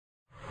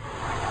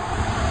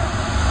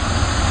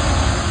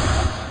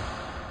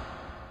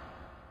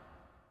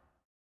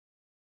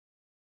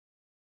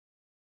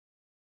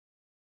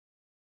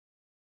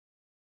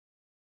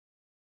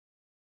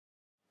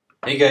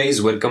Hey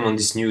guys, welcome on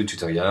this new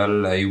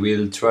tutorial. I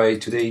will try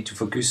today to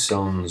focus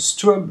on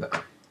strobe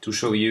to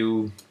show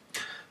you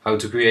how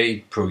to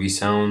create proggy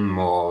sound,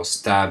 more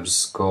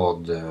stabs,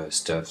 chord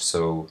stuff.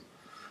 So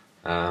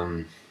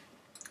I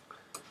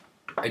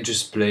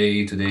just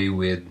play today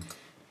with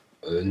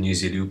a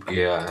easy loop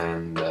here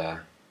and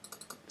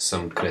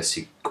some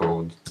classic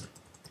chord.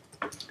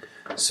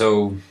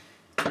 So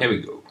here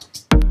we go.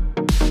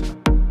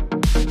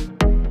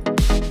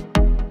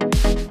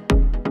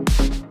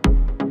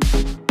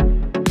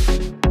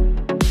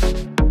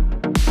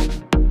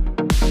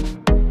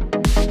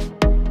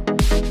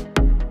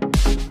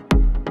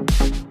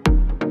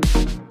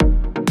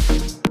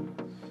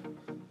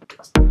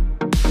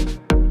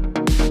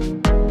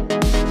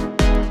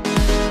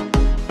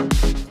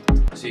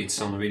 See, it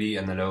sounds really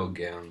analog,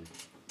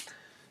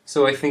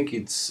 so I think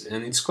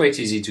it's quite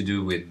easy to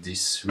do with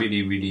this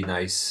really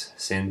nice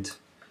synth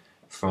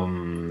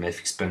from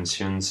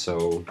FXpansion.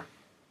 So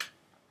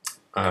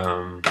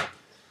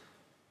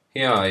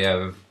here I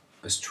have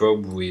a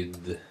strobe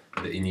with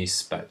the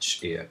Inis patch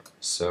here.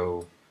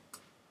 So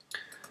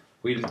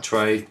we'll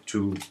try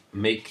to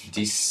make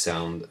this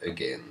sound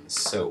again.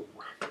 So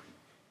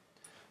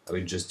I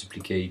will just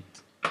duplicate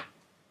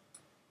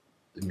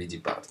the MIDI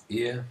part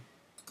here,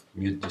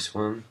 mute this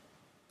one.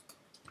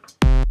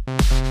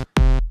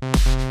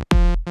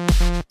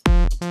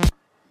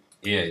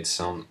 Yeah, it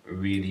sounds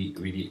really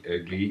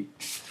ugly.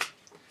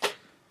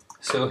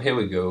 So here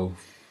we go.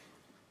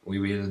 We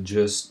will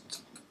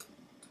just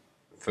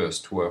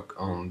first work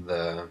on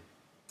the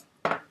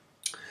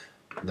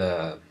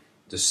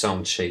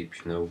sound shape,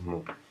 you know,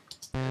 more.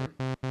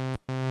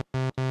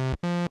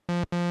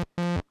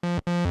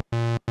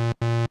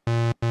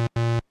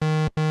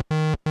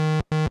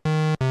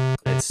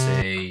 Let's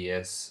say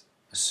yes.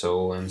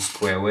 So and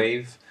square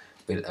wave.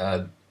 We'll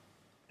add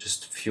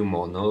just a few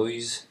more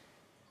noise,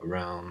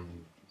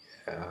 around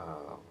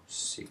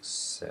 6,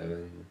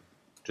 7,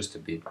 just a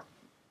bit.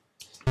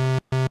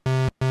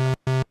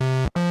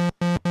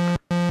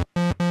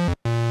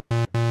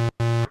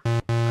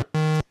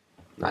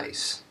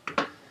 Nice.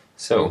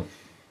 So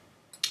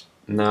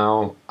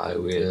now I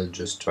will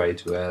just try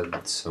to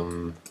add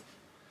some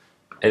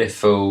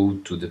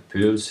LFO to the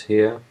pulse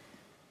here.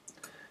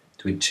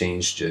 It will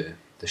change the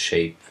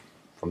shape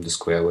from the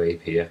square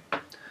wave here.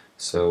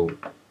 So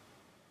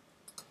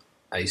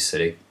I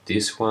select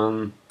this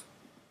one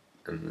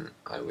and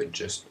I will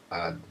just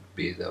add a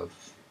bit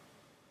of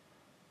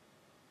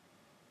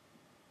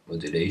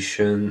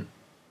modulation,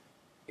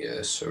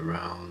 yes,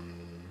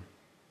 around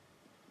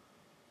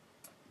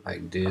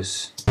like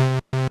this.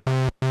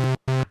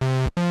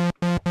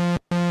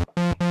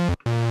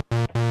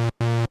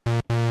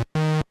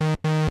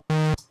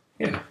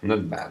 Yeah,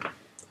 not bad.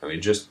 I will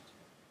just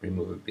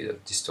remove a bit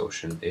of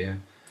distortion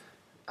there,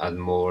 add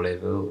more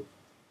level.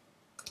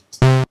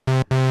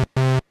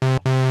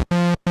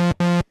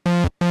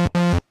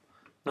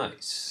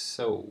 Nice.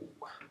 So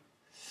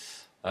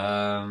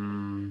I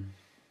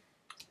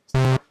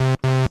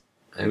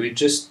will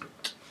just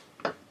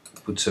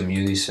put some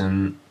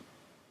unison.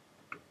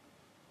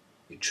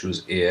 We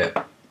choose here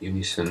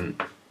unison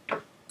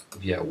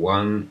via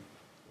 1,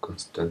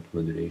 constant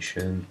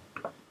modulation,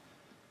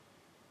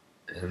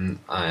 and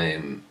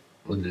I'm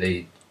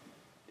modulate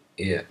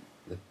here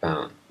the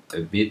pound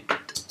a bit.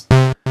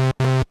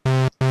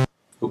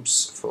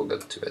 Oops,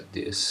 forgot to add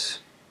this.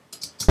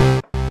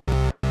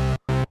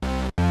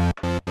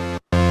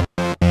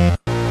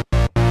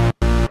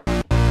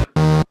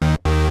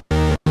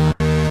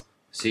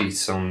 See, it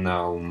sounds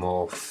now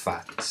more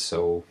fat,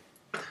 so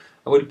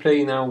I will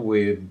play now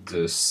with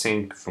the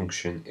sync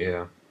function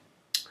here.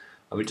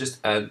 I will just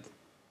add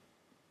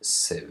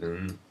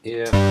 7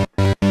 here.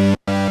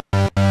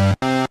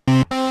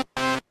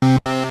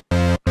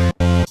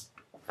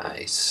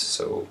 Nice,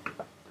 so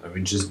I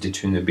will just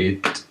detune a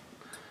bit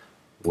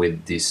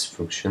with this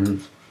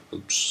function.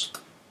 Oops.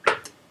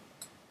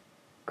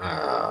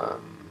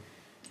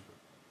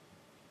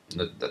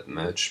 Not that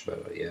much,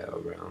 but yeah,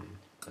 around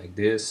like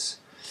this.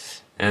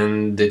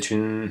 And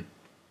detune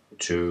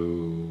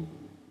to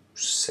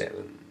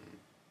 7.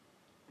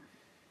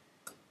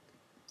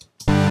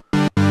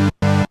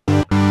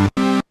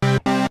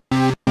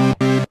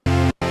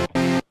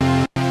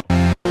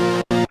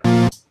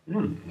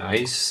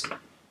 Nice.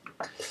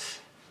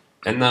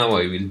 And now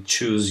I will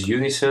choose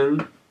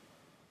unison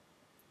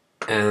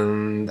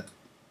and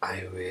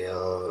I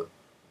will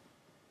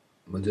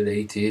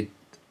modulate it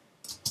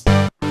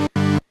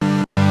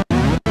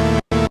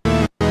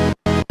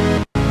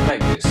like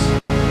this.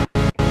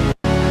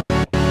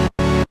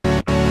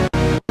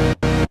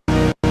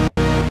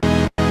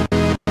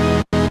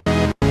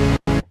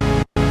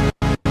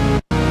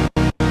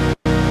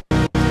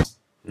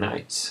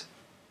 Nice.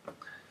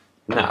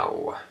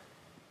 Now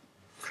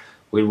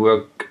we'll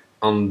work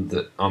on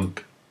the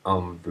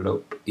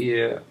envelope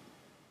here.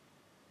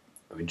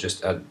 We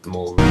just add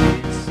more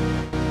reeds.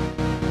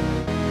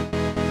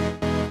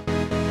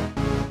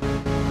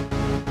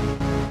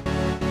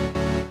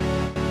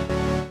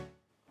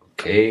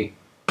 Okay,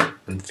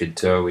 and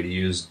filter we'll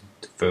use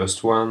the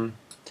first one.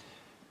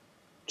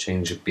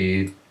 change a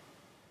bit.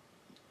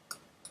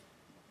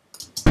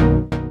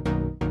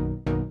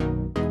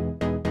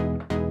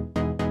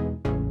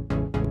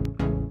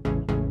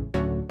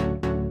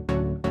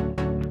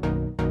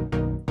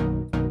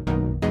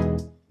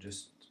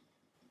 Just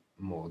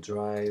more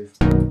drive,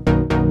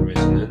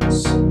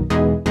 resonance.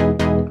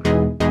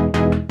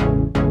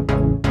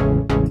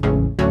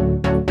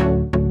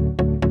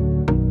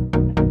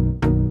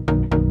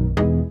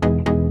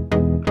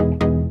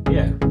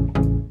 Yeah.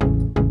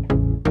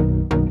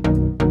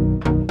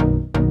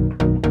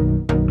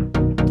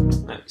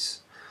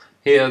 Nice.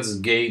 Here's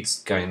gates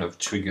kind of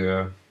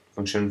trigger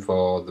function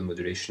for the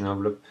modulation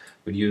envelope.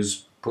 We'll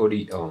use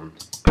poly on.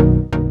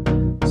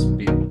 It's a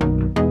bit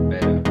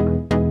better.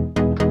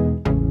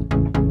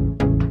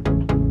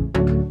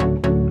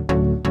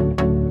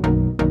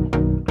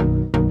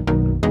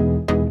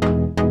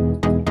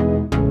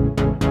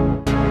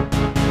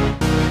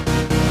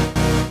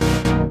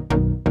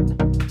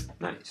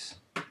 Nice.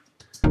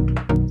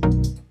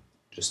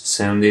 Just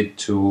send it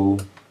to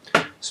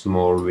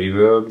small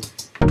reverb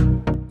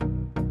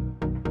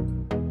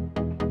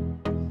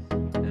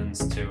and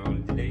stereo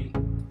delay.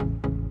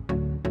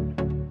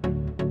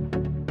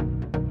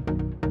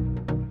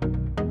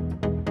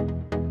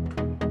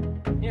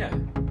 Yeah,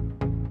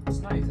 it's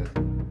nice.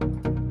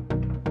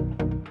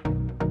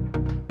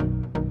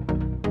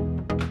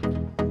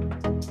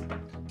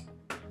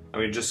 I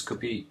will just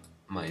copy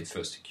my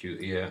first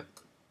EQ here,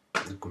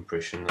 the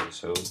compression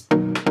also.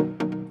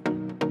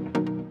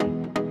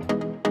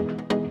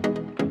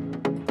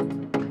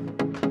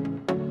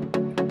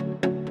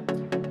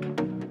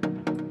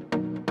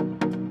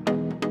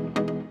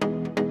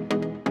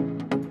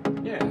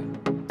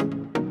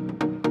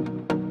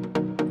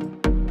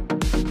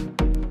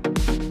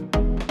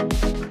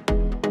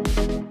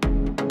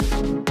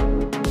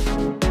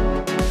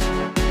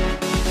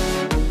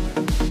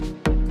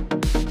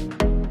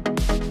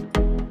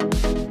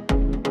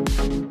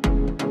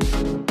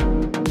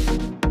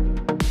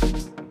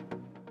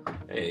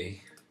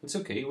 Hey, it's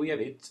okay, we have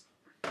it.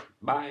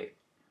 Bye.